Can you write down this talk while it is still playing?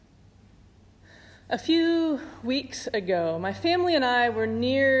A few weeks ago, my family and I were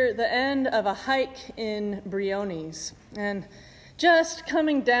near the end of a hike in Briones, and just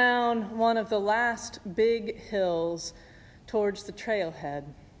coming down one of the last big hills towards the trailhead.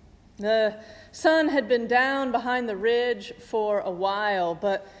 The sun had been down behind the ridge for a while,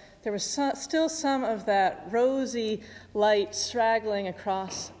 but there was still some of that rosy light straggling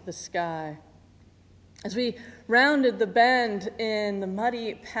across the sky. As we rounded the bend in the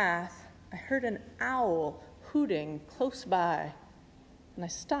muddy path, I heard an owl hooting close by, and I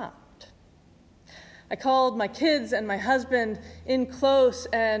stopped. I called my kids and my husband in close,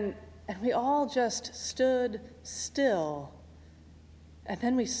 and we all just stood still. And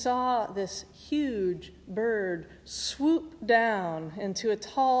then we saw this huge bird swoop down into a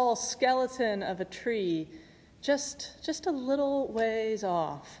tall skeleton of a tree just a little ways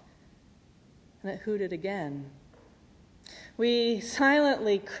off, and it hooted again. We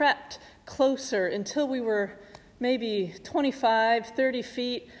silently crept closer until we were maybe 25, 30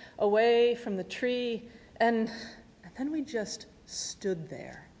 feet away from the tree, and then we just stood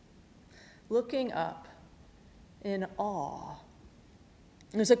there, looking up in awe.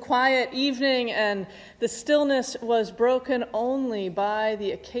 It was a quiet evening, and the stillness was broken only by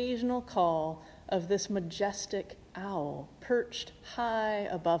the occasional call of this majestic owl perched high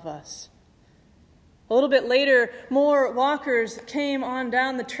above us. A little bit later, more walkers came on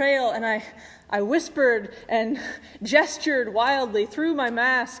down the trail, and I whispered and gestured wildly through my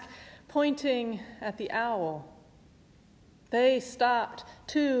mask, pointing at the owl. They stopped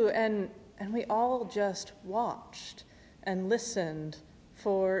too, and we all just watched and listened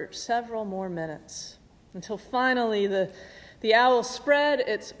for several more minutes, until finally the owl spread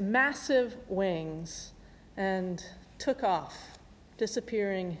its massive wings and took off,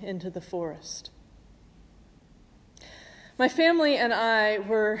 disappearing into the forest. My family and I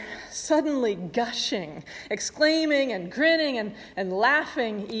were suddenly gushing, exclaiming and grinning and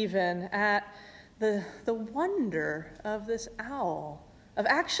laughing even at the wonder of this owl, of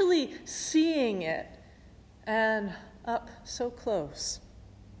actually seeing it and up so close.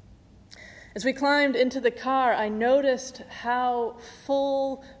 As we climbed into the car, I noticed how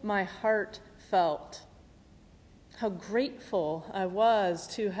full my heart felt, how grateful I was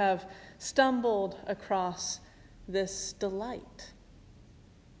to have stumbled across this delight.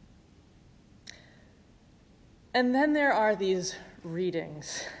 And then there are these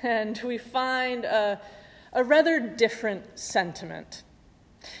readings, and we find a rather different sentiment.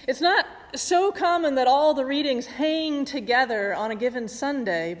 It's not so common that all the readings hang together on a given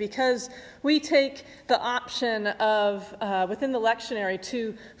Sunday, because we take the option of, within the lectionary,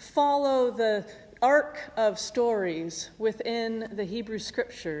 to follow the arc of stories within the Hebrew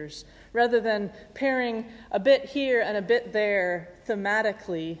Scriptures, rather than pairing a bit here and a bit there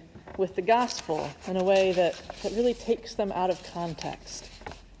thematically with the gospel in a way that really takes them out of context.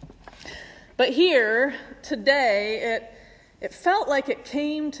 But here, today, it felt like it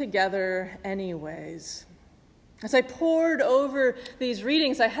came together anyways. As I pored over these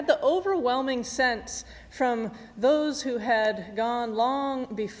readings, I had the overwhelming sense from those who had gone long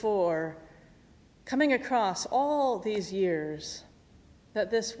before, coming across all these years, that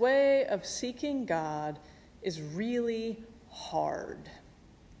this way of seeking God is really hard.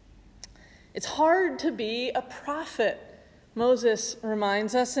 It's hard to be a prophet, Moses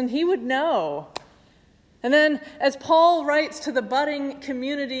reminds us, and he would know. And then, as Paul writes to the budding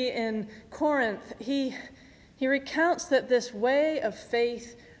community in Corinth, he recounts that this way of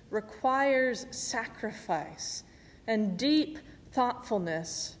faith requires sacrifice and deep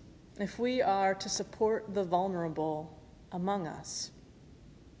thoughtfulness if we are to support the vulnerable among us.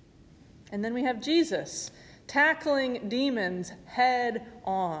 And then we have Jesus tackling demons head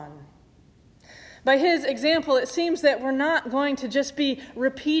on. By his example, it seems that we're not going to just be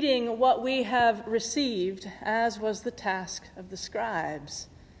repeating what we have received, as was the task of the scribes.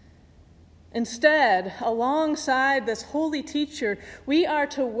 Instead, alongside this holy teacher, we are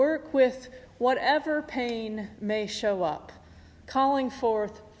to work with whatever pain may show up, calling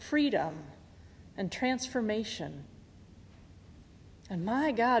forth freedom and transformation. And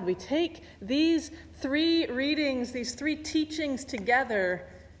my God, we take these three readings, these three teachings together,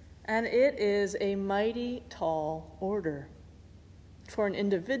 and it is a mighty tall order for an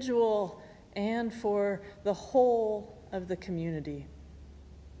individual and for the whole of the community.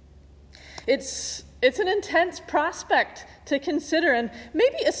 It's an intense prospect to consider, and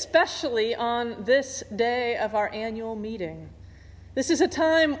maybe especially on this day of our annual meeting. This is a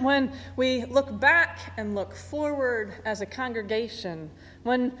time when we look back and look forward as a congregation,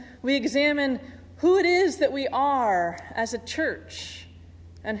 when we examine who it is that we are as a church,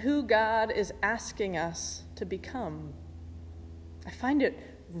 and who God is asking us to become. I find it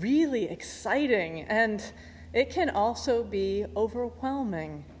really exciting, and it can also be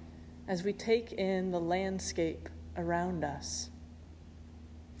overwhelming as we take in the landscape around us.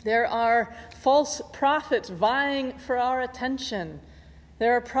 There are false prophets vying for our attention.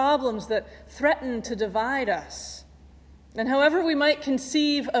 There are problems that threaten to divide us. And however we might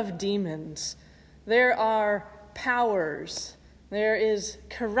conceive of demons, there are powers, there is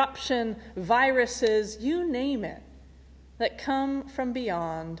corruption, viruses, you name it, that come from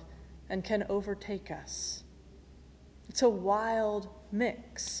beyond and can overtake us. It's a wild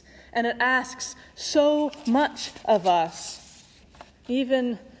mix, and it asks so much of us,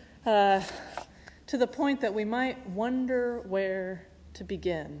 even to the point that we might wonder where to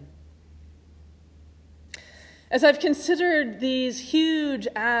begin. As I've considered these huge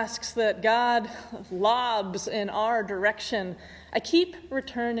asks that God lobs in our direction, I keep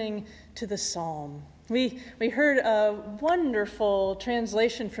returning to the psalm. We heard a wonderful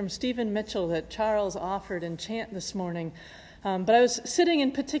translation from Stephen Mitchell that Charles offered in chant this morning, but I was sitting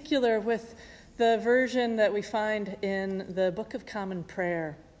in particular with the version that we find in the Book of Common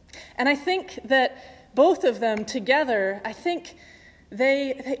Prayer. And I think that both of them together, I think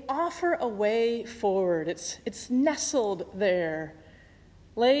they offer a way forward. It's nestled there,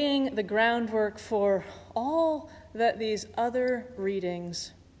 laying the groundwork for all that these other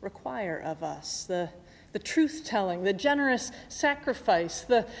readings require of us. The truth-telling, the generous sacrifice,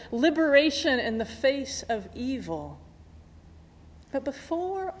 the liberation in the face of evil. But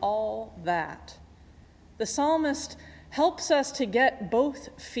before all that, the psalmist helps us to get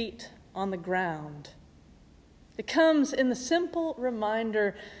both feet on the ground. It comes in the simple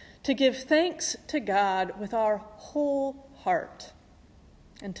reminder to give thanks to God with our whole heart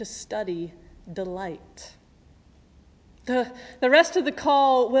and to study delight. The rest of the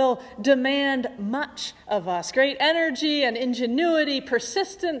call will demand much of us, great energy and ingenuity,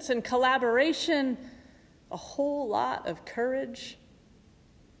 persistence and collaboration, a whole lot of courage.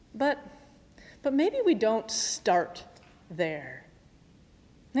 But maybe we don't start there.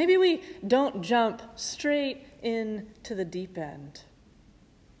 Maybe we don't jump straight into the deep end.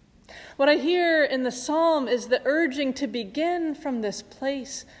 What I hear in the psalm is the urging to begin from this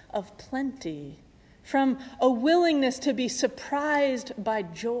place of plenty, from a willingness to be surprised by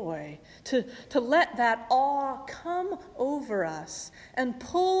joy, to let that awe come over us and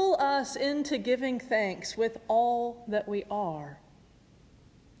pull us into giving thanks with all that we are.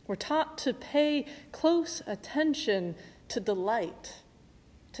 We're taught to pay close attention to delight,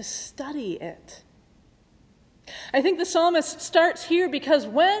 to study it. I think the psalmist starts here because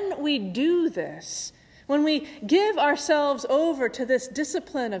when we do this, when we give ourselves over to this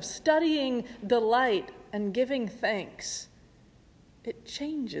discipline of studying delight and giving thanks, it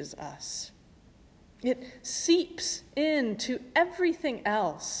changes us. It seeps into everything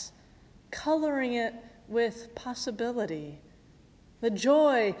else, coloring it with possibility. The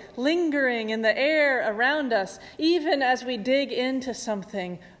joy lingering in the air around us, even as we dig into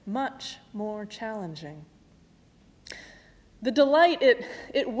something much more challenging. The delight,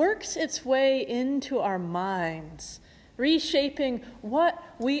 it works its way into our minds, reshaping what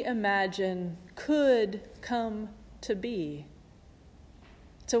we imagine could come to be.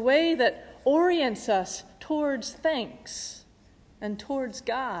 It's a way that orients us towards thanks and towards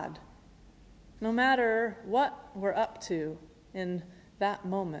God, no matter what we're up to in that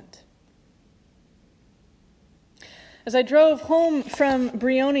moment. As I drove home from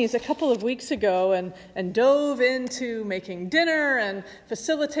Brioni's a couple of weeks ago and dove into making dinner and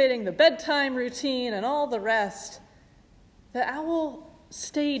facilitating the bedtime routine and all the rest, the owl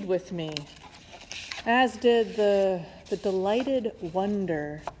stayed with me, as did the delighted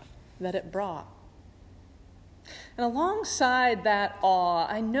wonder that it brought. And alongside that awe,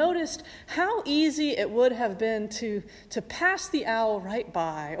 I noticed how easy it would have been to pass the owl right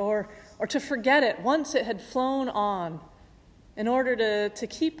by or to forget it once it had flown on in order to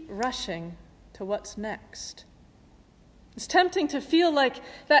keep rushing to what's next. It's tempting to feel like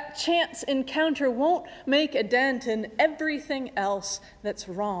that chance encounter won't make a dent in everything else that's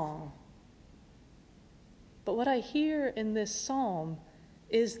wrong. But what I hear in this psalm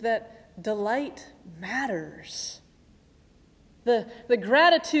is that delight matters. The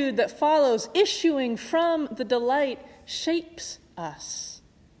gratitude that follows, issuing from the delight, shapes us.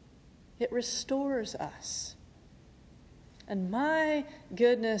 It restores us. And my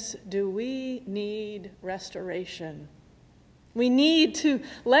goodness, do we need restoration. We need to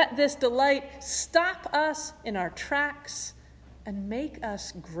let this delight stop us in our tracks and make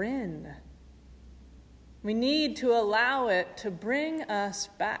us grin. We need to allow it to bring us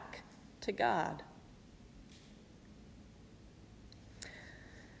back to God.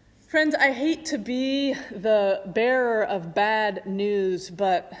 Friends, I hate to be the bearer of bad news,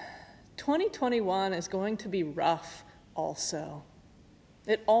 but 2021 is going to be rough also.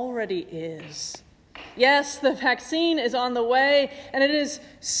 It already is. Yes, the vaccine is on the way, and it is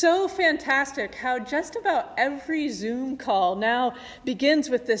so fantastic how just about every Zoom call now begins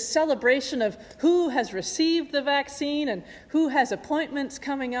with this celebration of who has received the vaccine and who has appointments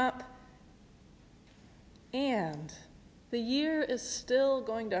coming up. And the year is still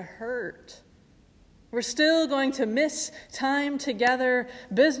going to hurt. We're still going to miss time together.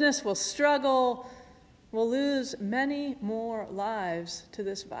 Business will struggle. We'll lose many more lives to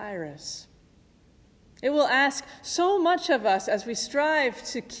this virus. It will ask so much of us as we strive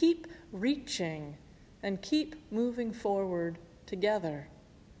to keep reaching and keep moving forward together.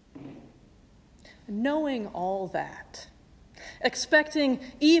 Knowing all that, expecting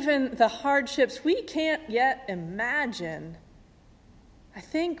even the hardships we can't yet imagine, I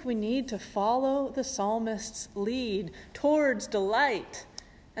think we need to follow the psalmist's lead towards delight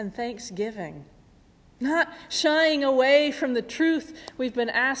and thanksgiving, not shying away from the truth we've been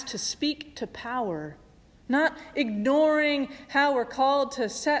asked to speak to power, not ignoring how we're called to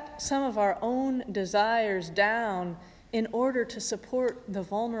set some of our own desires down in order to support the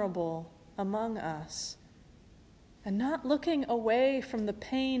vulnerable among us, and not looking away from the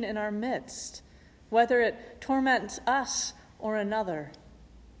pain in our midst, whether it torments us or another.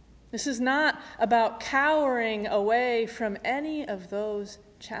 This is not about cowering away from any of those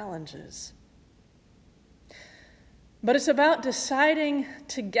challenges, but it's about deciding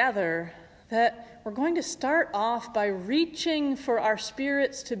together that we're going to start off by reaching for our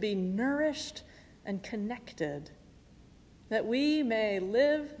spirits to be nourished and connected, that we may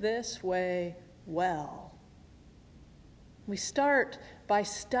live this way well. We start by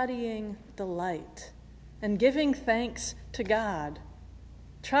studying the light and giving thanks to God,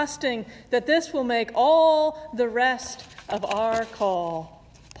 trusting that this will make all the rest of our call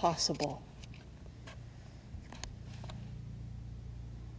possible.